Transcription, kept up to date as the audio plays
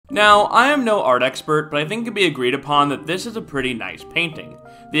Now, I am no art expert, but I think it can be agreed upon that this is a pretty nice painting.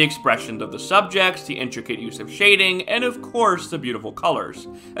 The expressions of the subjects, the intricate use of shading, and of course the beautiful colors,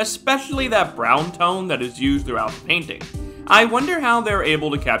 especially that brown tone that is used throughout the painting. I wonder how they're able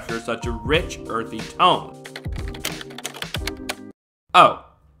to capture such a rich, earthy tone. Oh,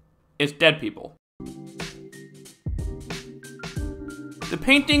 it's dead people. The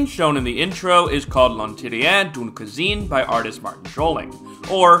painting shown in the intro is called L'Intérieur d'une cuisine by artist Martin Joling,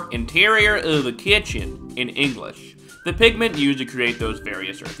 or Interior of a Kitchen in English. The pigment used to create those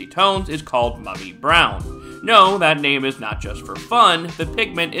various earthy tones is called mummy brown. No, that name is not just for fun, the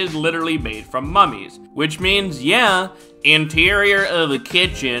pigment is literally made from mummies, which means, yeah, Interior of a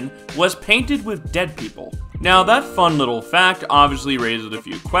Kitchen was painted with dead people. Now that fun little fact obviously raises a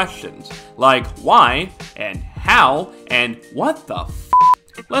few questions, like why, and how, and what the f***?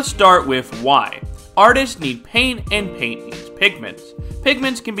 Let's start with why. Artists need paint and paint needs pigments.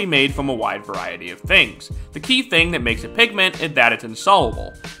 Pigments can be made from a wide variety of things. The key thing that makes a pigment is that it's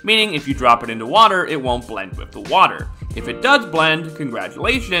insoluble, meaning if you drop it into water, it won't blend with the water. If it does blend,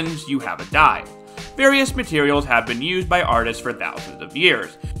 congratulations, you have a dye. Various materials have been used by artists for thousands of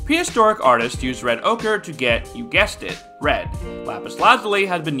years. Prehistoric artists used red ochre to get, you guessed it, red. Lapis lazuli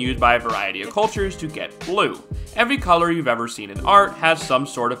has been used by a variety of cultures to get blue. Every color you've ever seen in art has some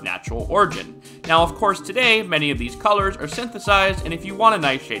sort of natural origin. Now, of course, today, many of these colors are synthesized, and if you want a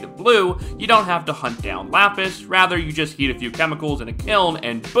nice shade of blue, you don't have to hunt down lapis, rather you just heat a few chemicals in a kiln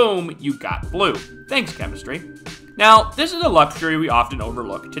and boom, you got blue. Thanks, chemistry. Now, this is a luxury we often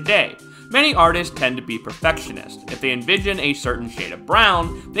overlook today. Many artists tend to be perfectionists. If they envision a certain shade of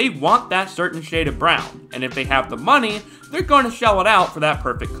brown, they want that certain shade of brown. And if they have the money, they're going to shell it out for that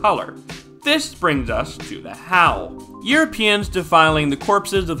perfect color. This brings us to the how. Europeans defiling the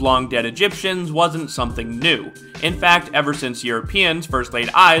corpses of long-dead Egyptians wasn't something new. In fact, ever since Europeans first laid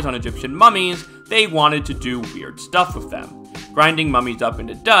eyes on Egyptian mummies, they wanted to do weird stuff with them. Grinding mummies up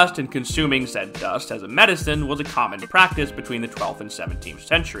into dust and consuming said dust as a medicine was a common practice between the 12th and 17th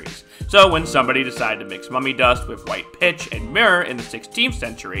centuries. So when somebody decided to mix mummy dust with white pitch and myrrh in the 16th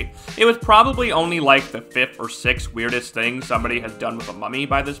century, it was probably only like the 5th or 6th weirdest thing somebody has done with a mummy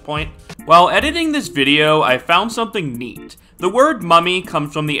by this point. While editing this video, I found something neat. The word mummy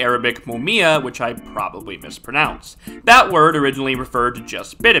comes from the Arabic mumia, which I probably mispronounced. That word originally referred to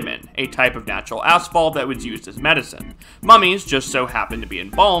just bitumen, a type of natural asphalt that was used as medicine. Mummies just so happened to be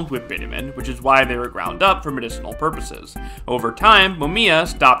embalmed with bitumen, which is why they were ground up for medicinal purposes. Over time, mumia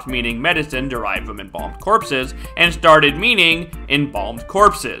stopped meaning medicine derived from embalmed corpses and started meaning embalmed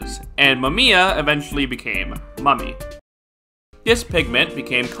corpses, and mumia eventually became mummy. This pigment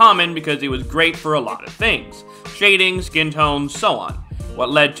became common because it was great for a lot of things: shading, skin tones, so on.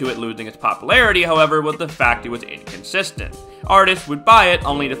 What led to it losing its popularity, however, was the fact it was inconsistent. Artists would buy it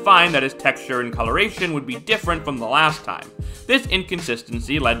only to find that its texture and coloration would be different from the last time. This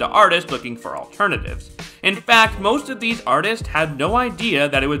inconsistency led to artists looking for alternatives. In fact, most of these artists had no idea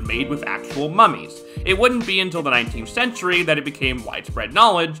that it was made with actual mummies. It wouldn't be until the 19th century that it became widespread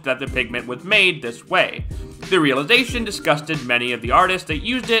knowledge that the pigment was made this way. The realization disgusted many of the artists that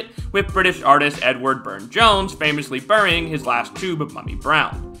used it, with British artist Edward Burne-Jones famously burying his last tube of mummy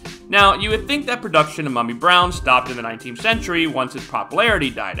brown. Now, you would think that production of mummy brown stopped in the 19th century once its popularity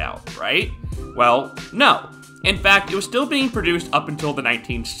died out, right? Well, no. In fact, it was still being produced up until the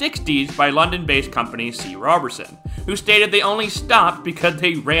 1960s by London-based company C. Robertson, who stated they only stopped because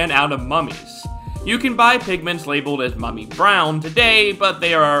they ran out of mummies. You can buy pigments labeled as mummy brown today, but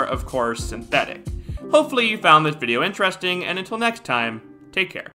they are, of course, synthetic. Hopefully you found this video interesting, and until next time, take care.